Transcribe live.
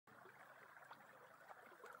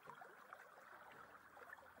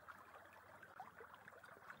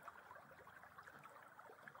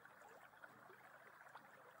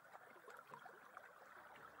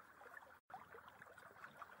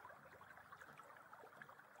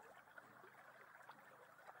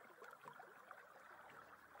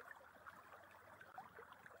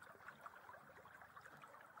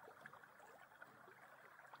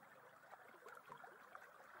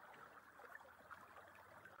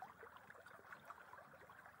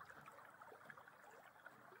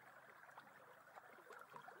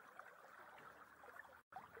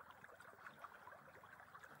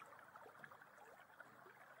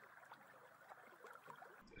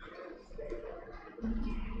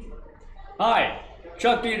Hi,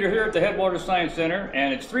 Chuck Dieter here at the Headwaters Science Center,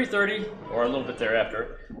 and it's 3:30, or a little bit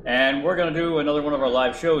thereafter, and we're going to do another one of our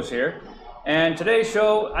live shows here. And today's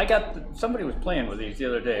show, somebody was playing with these the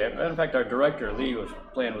other day. In fact, our director, Lee, was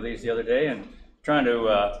playing with these the other day and trying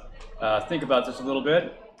to think about this a little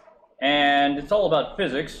bit. And it's all about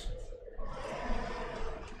physics.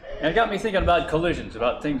 And it got me thinking about collisions,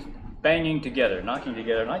 about things banging together, knocking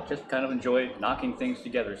together, and I just kind of enjoy knocking things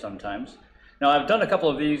together sometimes. Now, I've done a couple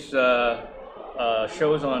of these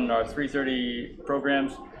shows on our 3:30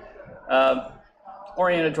 programs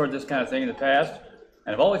oriented toward this kind of thing in the past,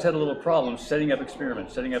 and I've always had a little problem setting up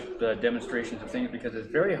experiments, setting up demonstrations of things, because it's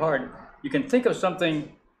very hard. You can think of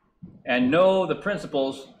something and know the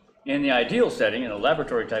principles in the ideal setting, in a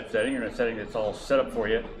laboratory type setting, or in a setting that's all set up for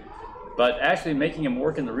you, but actually making them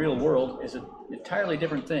work in the real world is an entirely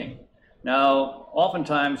different thing. Now,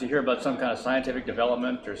 oftentimes you hear about some kind of scientific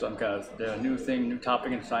development or some kind of new thing, new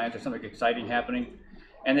topic in science, or something exciting happening,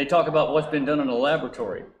 and they talk about what's been done in a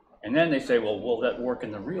laboratory. And then they say, well, will that work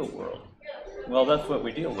in the real world? Well, that's what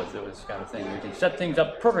we deal with this kind of thing. We can set things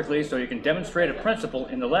up perfectly so you can demonstrate a principle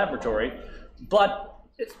in the laboratory, but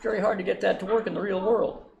it's very hard to get that to work in the real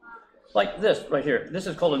world. Like this right here. This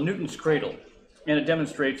is called a Newton's cradle, and it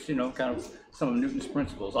demonstrates, kind of some of Newton's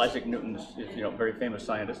principles. Isaac Newton is, a very famous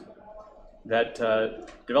scientist that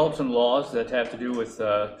developed some laws that have to do with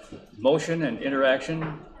motion and interaction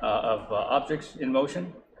of objects in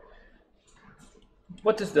motion.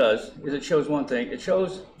 What this does is it shows one thing. It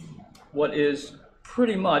shows what is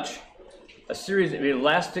pretty much a series of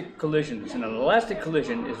elastic collisions. And an elastic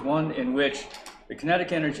collision is one in which the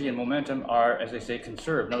kinetic energy and momentum are, as they say,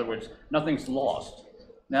 conserved. In other words, nothing's lost.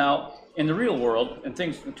 Now, in the real world, when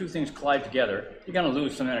two things collide together, you're going to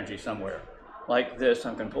lose some energy somewhere. Like this,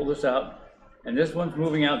 I'm going to pull this out, and this one's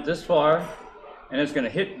moving out this far, and it's going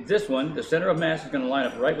to hit this one. The center of mass is going to line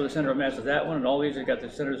up right with the center of mass of that one, and all these have got the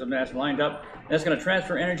centers of mass lined up, and it's going to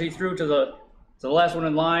transfer energy through to the last one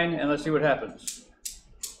in line, and let's see what happens.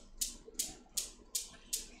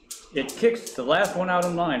 It kicks the last one out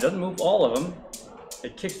in line. Doesn't move all of them.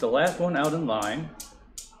 It kicks the last one out in line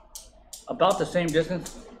about the same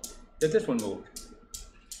distance that this one moved.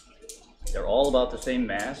 They're all about the same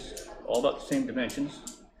mass, all about the same dimensions.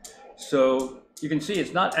 So you can see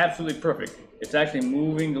it's not absolutely perfect. It's actually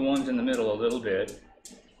moving the ones in the middle a little bit.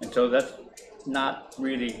 And so that's not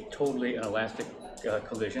really totally an elastic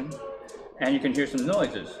collision. And you can hear some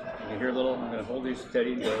noises. You can hear a little, I'm going to hold these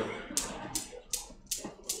steady,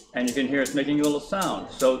 and you can hear it's making a little sound.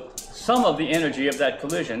 So some of the energy of that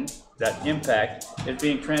collision, that impact, is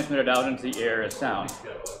being transmitted out into the air as sound.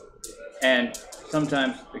 And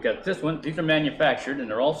sometimes we got this one. These are manufactured, and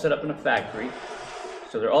they're all set up in a factory.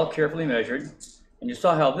 So they're all carefully measured. And you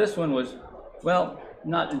saw how this one was, well,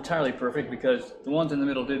 not entirely perfect, because the ones in the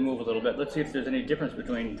middle did move a little bit. Let's see if there's any difference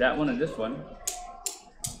between that one and this one.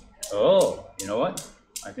 Oh, you know what?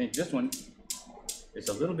 I think this one is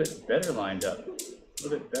a little bit better lined up, a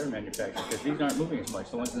little bit better manufactured, because these aren't moving as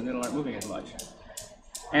much. The ones in the middle aren't moving as much.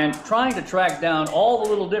 And trying to track down all the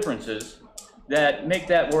little differences that make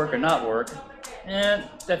that work or not work, and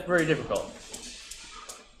that's very difficult.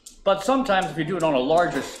 But sometimes if you do it on a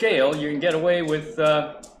larger scale, you can get away with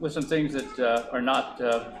some things that are not,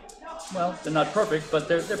 well, they're not perfect, but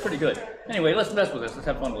they're pretty good. Anyway, let's mess with this. Let's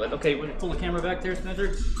have fun with it. Okay, we'll pull the camera back there,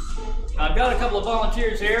 Spencer. I've got a couple of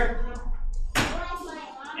volunteers here,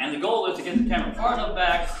 and the goal is to get the camera far enough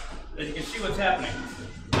back that you can see what's happening.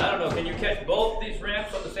 I don't know, can you catch both these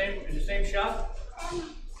ramps on in the same shot?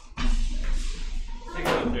 Take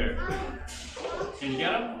a look there. Can you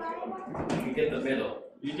get them? You can get the middle.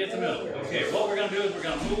 You get the middle. Okay, what we're going to do is we're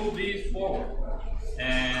going to move these forward.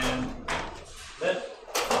 And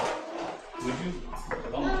would you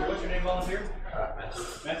volunteer? What's your name, volunteer?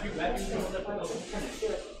 Matthew? Matthew, can you hold that please?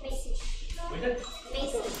 Mason. What's it?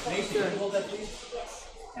 Mason. Mason, can you hold that please? Yes.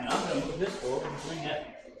 And I'm going to move this forward and bring that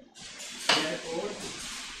forward.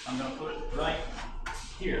 I'm going to put it right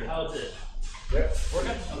here. How's this? Yep.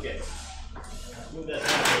 Working? Okay. Let's move that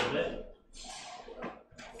back a little bit.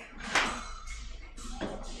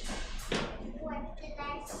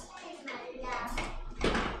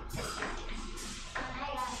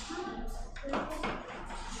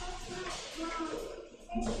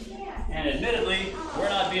 And admittedly, we're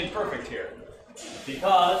not being perfect here,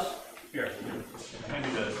 because, maybe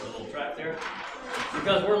the little track there,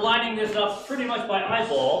 because we're lining this up pretty much by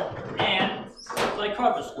eyeball and like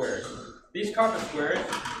carpet squares. These carpet squares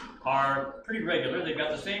are pretty regular. They've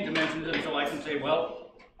got the same dimensions, and so I can say,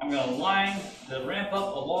 well, I'm going to line the ramp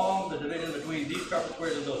up along the division between these carpet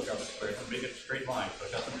squares and those carpet squares and make it a straight line. So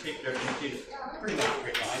I've got some tape there to indicate it's pretty much a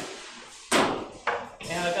straight line.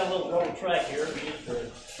 And I've got a little rubber track here we use for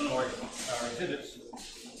some of our exhibits.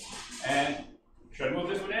 And should I move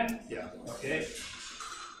this one in? Yeah. Okay.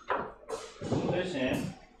 Move this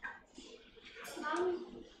in.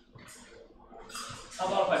 How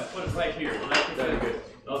about if I put it right here? Will that be Very good.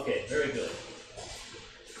 Okay, very good.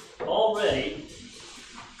 Already,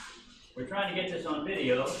 we're trying to get this on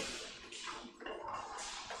video.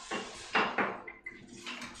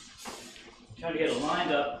 Trying to get it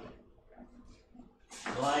lined up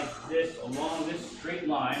like this along this straight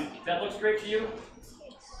line. Does that look straight to you?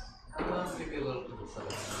 Maybe a little bit of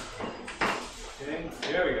something. Okay,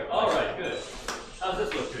 there we go. All right, good. How's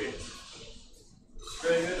this look to you?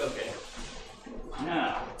 Very good. Okay.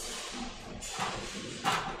 Now,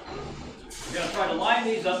 we're going to try to line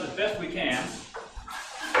these up as best we can.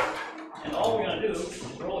 And all we're going to do is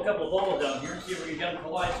roll a couple of balls down here and see if we can get them to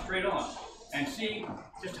collide straight on. And see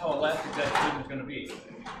just how elastic that tube is going to be.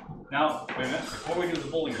 Now, wait a minute. Before we do the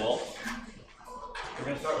bowling ball, we're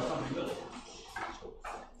going to start with something little.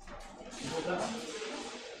 You hold that.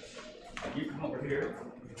 You come over here.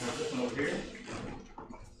 Put this one over here.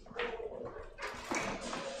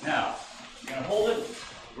 Now, you're going to hold it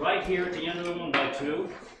right here at the end of the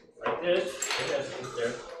 1x2, like this.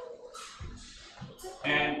 There.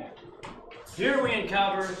 And here we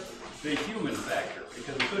encounter the human factor,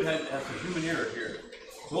 because we could have some human error here.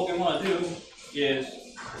 So what we want to do is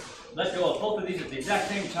let go of both of these at the exact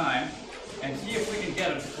same time and see if we can get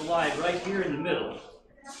them to collide right here in the middle.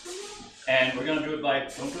 And we're going to do it by,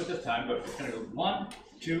 don't do it this time, but it's going to go 1,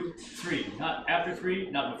 2, 3. Not after 3,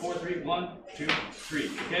 not before 3. 1, 2, 3.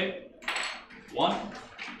 Okay? 1,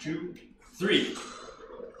 2, 3.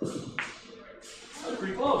 That was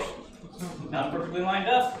pretty close. Not perfectly lined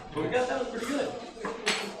up, but we got that was pretty good.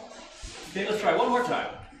 Okay, let's try one more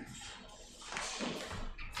time.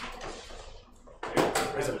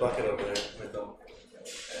 There's a bucket over there with them.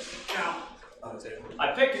 Now, On the table.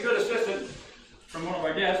 I picked a good assistant from one of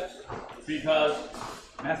our guests because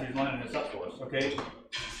Matthew's lining this up for us, okay? You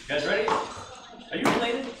guys ready? Are you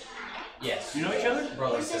related? Yes. You know each other?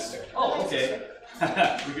 Brother and sister. Oh, okay.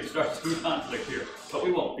 We could start some conflict here, but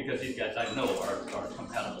we won't because these guys I know are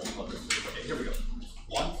compatible. Okay, here we go.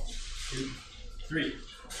 1, 2, 3.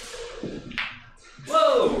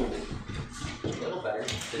 Whoa! A little better.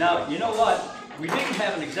 Now, you know what? We didn't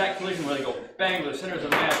have an exact collision where they go bang to the centers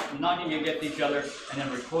of mass, knocking against each other, and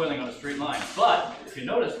then recoiling on a straight line. But, if you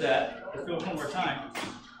notice that, let's do it one more time.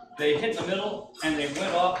 They hit the middle, and they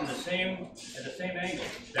went off in at the same angle.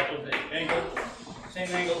 That was the angle, same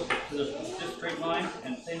angle to this straight line,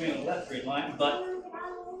 and same angle to that straight line, but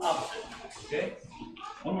opposite. Okay?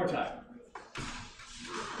 One more time.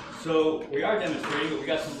 So we are demonstrating, but we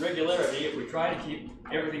got some regularity if we try to keep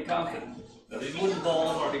everything constant. Now these wooden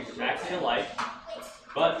balls aren't exactly alike,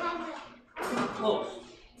 but close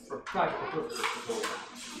for practical purposes. So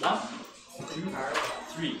 1, 2,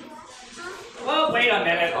 3. Well, wait a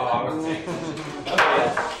minute.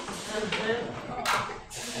 Okay.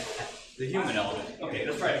 The human element. Okay,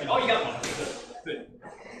 let's try it again. Oh, you got one. Okay, good.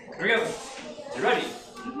 Here we go. You ready?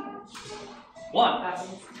 1,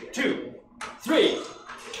 2, 3.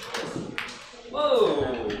 Whoa!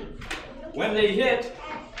 When they hit,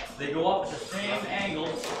 they go up at the same angle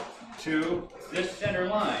to this center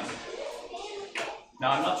line.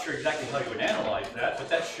 Now, I'm not sure exactly how you would analyze that, but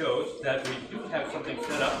that shows that we do have something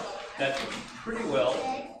set up that's pretty well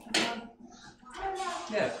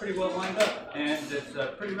lined up, and it's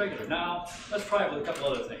pretty regular. Now, let's try it with a couple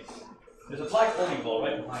other things. There's a black bowling ball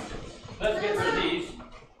right behind it. Let's get rid of these.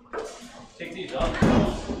 Take these off.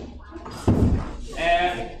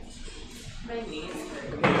 And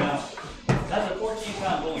yeah, that's a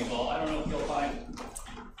 14-pound bowling ball. I don't know if you'll find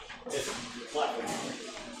it black.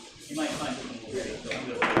 You might find it in the area. So I'm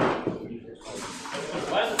going to use this one.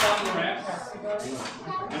 Right at the top of the ramp.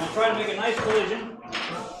 And we'll try to make a nice collision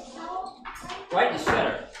right in the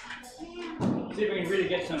center. See if we can really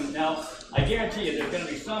get some. Now, I guarantee you there's going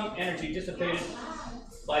to be some energy dissipated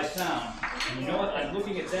by sound. And you know what? I'm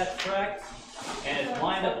looking at that track, and it's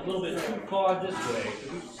lined up a little bit too far this way.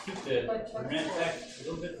 So we just keep the ramp back a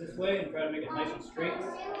little bit this way and try to make it nice and straight.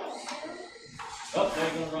 Oh, now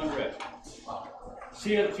you're going the wrong direction.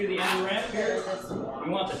 See up to the end of the ramp here? We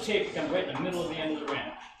want the tape to come right in the middle of the end of the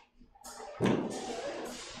ramp.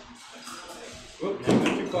 Whoop, now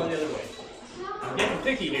going too far the other way. I'm getting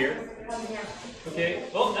picky here. Okay.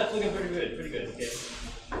 Oh, that's looking pretty good. Pretty good. Okay.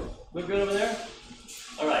 Look good over there?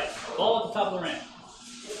 All right. Ball at the top of the ramp.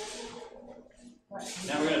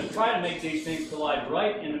 Now we're going to try to make these things collide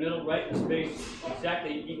right in the middle, right in space,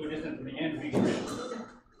 exactly equidistant from the end of each ramp.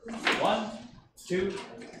 1, 2,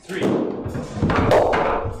 3.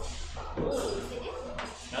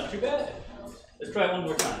 Not not too bad. Let's try one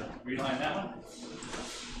more time. Rewind that one.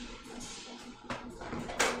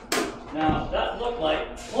 Now, that looked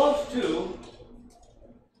like close to,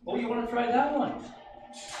 oh, you want to try that one?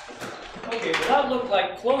 Okay, well, that looked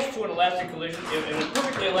like close to an elastic collision. In a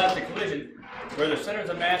perfectly elastic collision, where the centers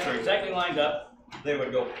of mass are exactly lined up, they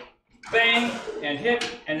would go bang and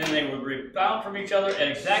hit, and then they would rebound from each other at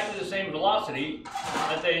exactly the same velocity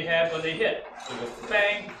that they had when they hit. So it would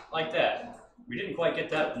bang like that. We didn't quite get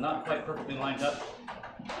that, not quite perfectly lined up,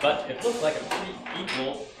 but it looked like a pretty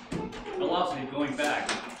equal velocity going back.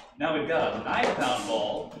 Now we've got a 9-pound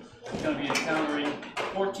ball that's going to be encountering a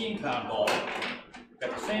 14-pound ball.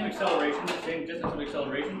 Got the same acceleration, the same distance of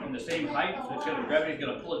acceleration, and the same height, so gravity's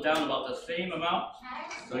going to pull it down about the same amount.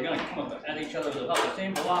 So they're going to come up at each other with about the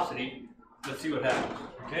same velocity. Let's see what happens,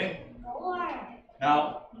 okay?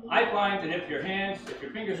 Now, I find that if your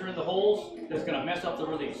fingers are in the holes, that's going to mess up the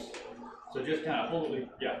release. So just kind of hold it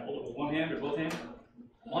with one hand or both hands.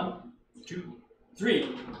 1, 2, 3.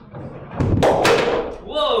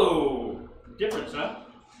 Whoa! Difference, huh?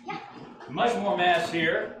 Yeah. Much more mass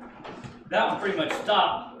here. That one pretty much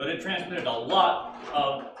stopped, but it transmitted a lot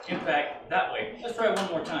of impact that way. Let's try one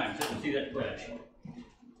more time just to see that crash.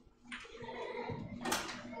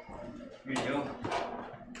 Here you go.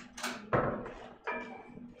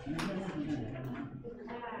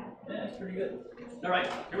 Yeah, that's pretty good. All right,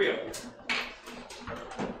 here we go.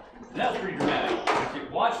 That was pretty dramatic. If you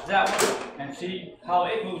watch that one and see how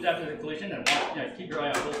it moves after the collision, and watch, keep your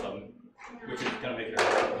eye on both of them, which is going to make it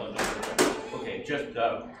hard. Okay,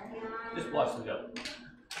 just watch them go.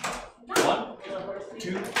 1,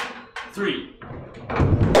 2, 3.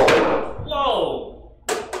 Whoa!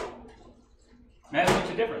 That makes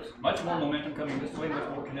a difference. Much more momentum coming this way, much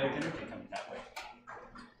more kinetic energy coming that way.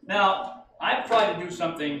 Now, I've tried to do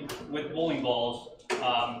something with bowling balls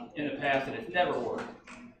in the past, and it's never worked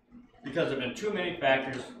because there have been too many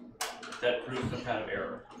factors that produce some kind of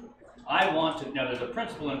error. Now there's a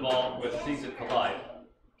principle involved with things that collide.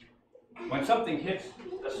 When something hits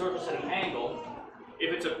a surface at an angle,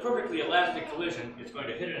 if it's a perfectly elastic collision, it's going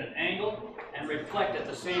to hit at an angle and reflect at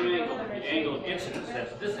the same angle. The angle of incidence,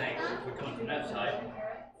 that's this angle, if we're coming from that side,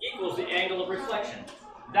 equals the angle of reflection,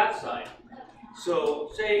 that side. So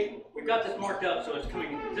say we've got this marked out so it's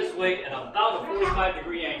coming this way at about a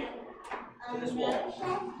 45-degree angle to this wall.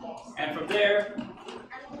 And from there,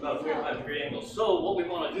 about a 45-degree angle. So what we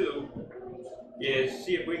want to do is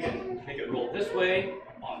see if we can make it roll this way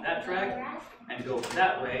on that track and go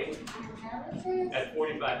that way at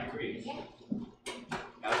 45 degrees.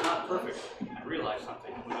 Now it's not perfect. I realized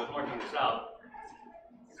something when I was marking this out.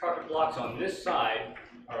 The carpet blocks on this side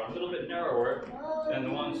are a little bit narrower than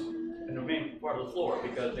the ones in the main part of the floor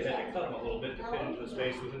because they had to cut them a little bit to fit into the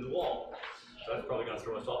space within the wall. So that's probably going to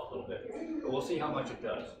throw us off a little bit. But we'll see how much it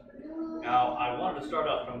does. Now, I wanted to start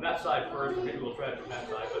out from that side first, and maybe we'll try it from that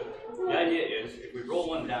side, but the idea is if we roll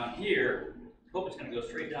one down here, hope it's going to go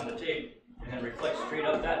straight down the tape and then reflect straight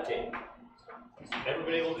up that tape. Never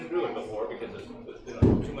been able to do it before because there's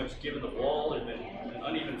been too much give in the wall, there's been an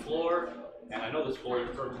uneven floor, and I know this floor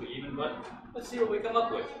is perfectly even, but let's see what we come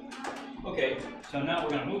up with. Okay, so now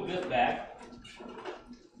we're going to move this back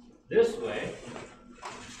this way.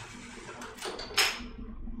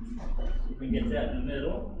 If we can get that in the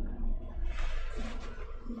middle.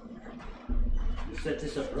 Set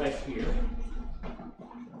this up right here.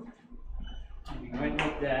 Right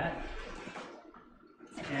like that.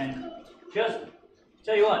 And just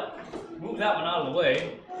tell you what, move that one out of the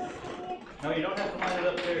way. No, you don't have to line it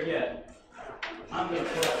up there yet. I'm going to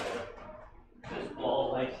put this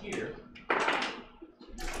ball right here.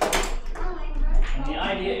 And the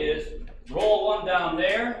idea is roll one down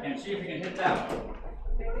there and see if we can hit that one.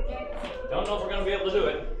 Don't know if we're going to be able to do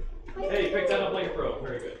it. Hey, you picked that up like a pro.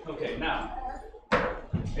 Very good. Okay, now.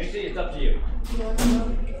 Macy, it's up to you.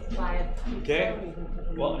 Okay?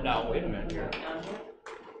 Well, now, wait a minute here.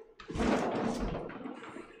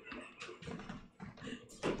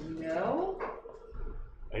 No.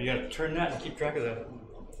 Are you going to turn that and keep track of the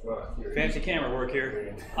fancy camera work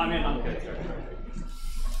here? I'm in. I'm good.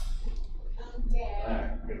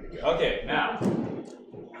 Okay, now.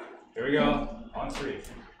 Here we go. On 3.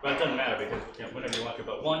 But it doesn't matter because whenever you want to.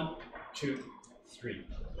 But 1, 2, 3.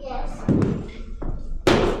 Yes.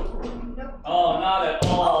 Oh, not at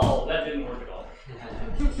all. That didn't work at all.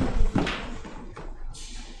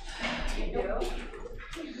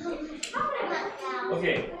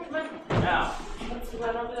 Okay, now. Let's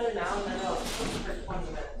run over there now and then I'll for 20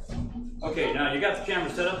 minutes. Okay, now you got the camera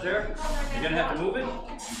set up there. You're going to have to move it.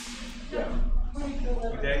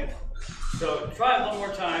 Okay, so try it one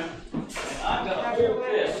more time. And I'm going to hold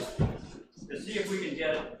this to see if we can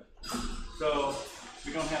get it so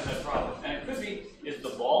we don't have that problem. And it could be, is the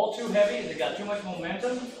ball too heavy? Has it got too much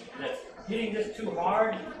momentum? Is it hitting this too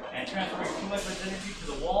hard and transferring too much of its energy to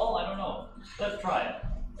the wall? I don't know. Let's try it.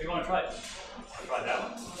 You want to try it? I'll try that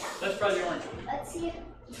one. Let's try the orange one. Let's see.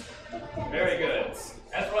 Very good.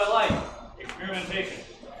 That's what I like. Experimentation.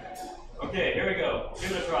 Okay, here we go.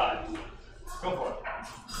 Give it a try. Go for it.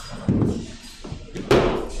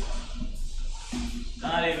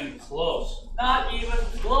 Not even close. Not even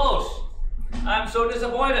close. I'm so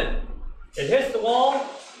disappointed. It hits the wall,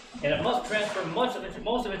 and it must transfer most of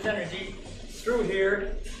its energy through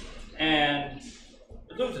here, and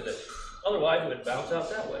it loses it. Otherwise, it would bounce out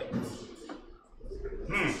that way.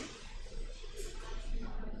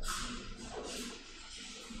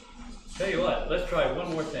 Tell you what, let's try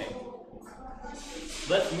one more thing.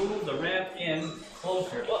 Let's move the ramp in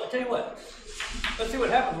closer. Well, I'll tell you what. Let's see what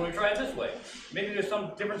happens when we try it this way. Maybe there's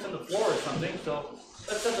some difference in the floor or something, so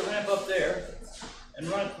let's set the ramp up there and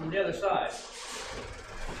run it from the other side.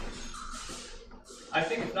 I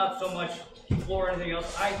think it's not so much floor or anything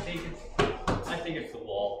else. I think it's the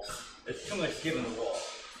wall. There's too much give in the wall.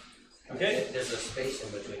 Okay? There's a space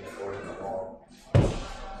in between the board and the wall. So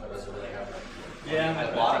it doesn't really have a... Yeah.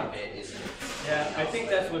 The bottom bit isn't... Yeah, I think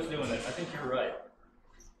that's what's doing it. I think you're right.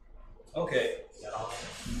 Okay.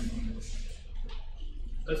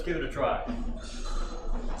 Let's give it a try.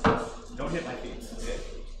 Don't hit my feet. Okay.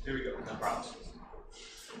 Here we go. No problem.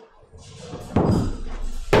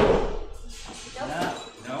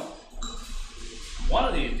 No. One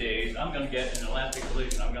of these days, I'm going to get an elastic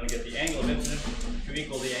collision. I'm going to get the angle of incidence to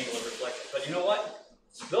equal the angle of reflection. But you know what?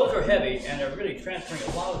 Those are heavy, and they're really transferring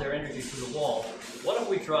a lot of their energy to the wall. What if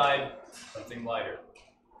we tried something lighter?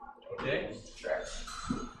 Okay? Sure.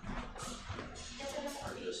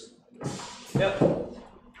 Or just... Yep.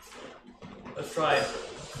 Let's try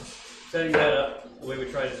setting that up the way we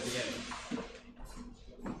tried at the beginning.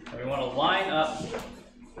 And we want to line up.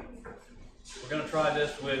 We're going to try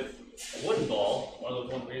this with a wooden ball, one of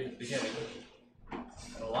those ones we used at the beginning.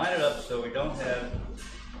 And line it up so we don't have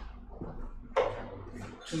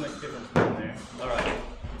too much difference in there. All right.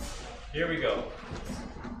 Here we go.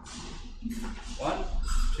 1,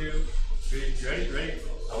 2, 3. Ready?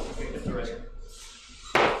 Oh, okay, get the rest.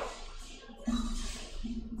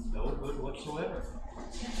 No good whatsoever.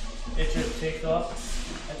 It just takes off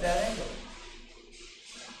at that angle.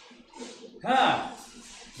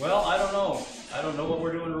 Well, I don't know. I don't know what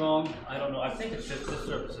we're doing wrong. I don't know. I think it's just this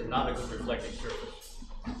surface is not a good reflecting surface.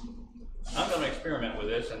 I'm going to experiment with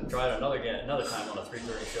this and try it another time on a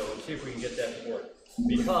 3:30 show and see if we can get that to work.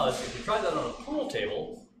 Because if you try that on a pool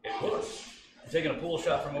table, it works. You're taking a pool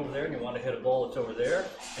shot from over there and you want to hit a ball that's over there,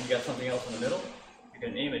 and you got something else in the middle. You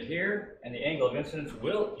can aim it here, and the angle of incidence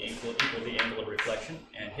will equal the angle of reflection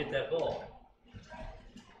and hit that ball.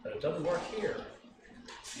 But it doesn't work here.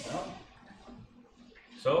 You know?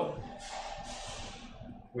 So,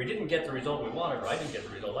 we didn't get the result we wanted, or I didn't get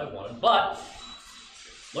the result I wanted, but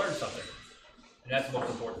learn something. And that's the most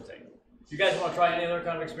important thing. You guys want to try any other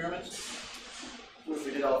kind of experiments? What if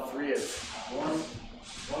we did all three as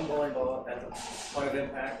one bowling ball at the point of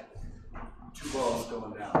impact, 2 balls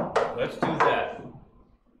going down? Let's do that.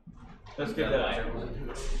 Let's get that.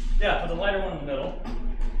 Yeah, put the lighter one in the middle.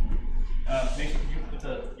 Mason, can you put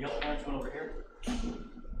the yellow orange one over here?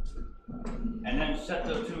 And then set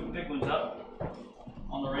the 2 big ones up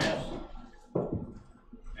on the ramps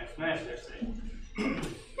and smash this thing.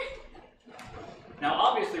 Now,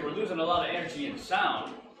 obviously, we're losing a lot of energy in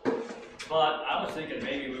sound, but I was thinking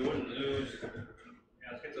maybe we wouldn't lose.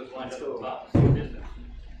 Let's get those lines up at the top, same distance.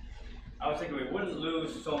 I was thinking we wouldn't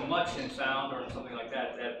lose so much in sound or something like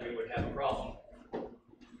that we would have a problem.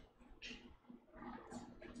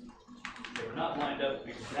 They were not lined up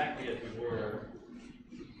exactly as we were.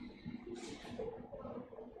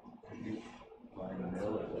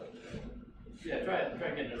 Yeah, try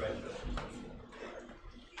getting it right.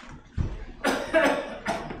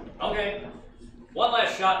 Okay, one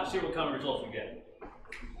last shot and see what kind of results we get.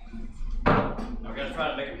 Now we're going to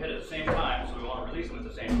try to make them hit at the same time, so we want to release them at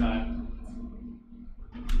the same time.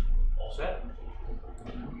 All set?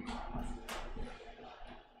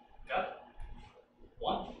 Got it?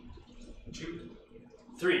 1, 2,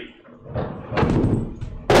 3.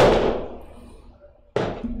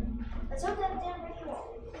 Let's hope that damn break the wall.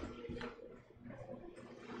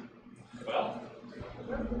 Well,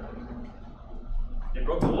 you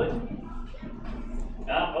broke the wood?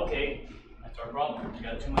 Okay. That's our problem. You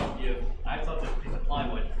got too much give. I thought this piece of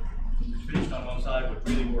plywood finished on one side would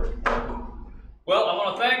really work. Well, I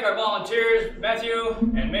want to thank our volunteers, Matthew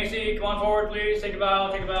and Macy. Come on forward, please. Take a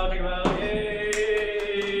bow, take a bow, take a bow. Yay!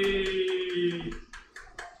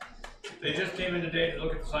 They did day to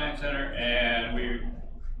look at the Science Center, and we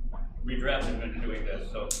redrafted them into doing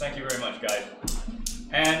this. So thank you very much, guys.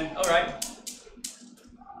 And all right,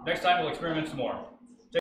 next time we'll experiment some more.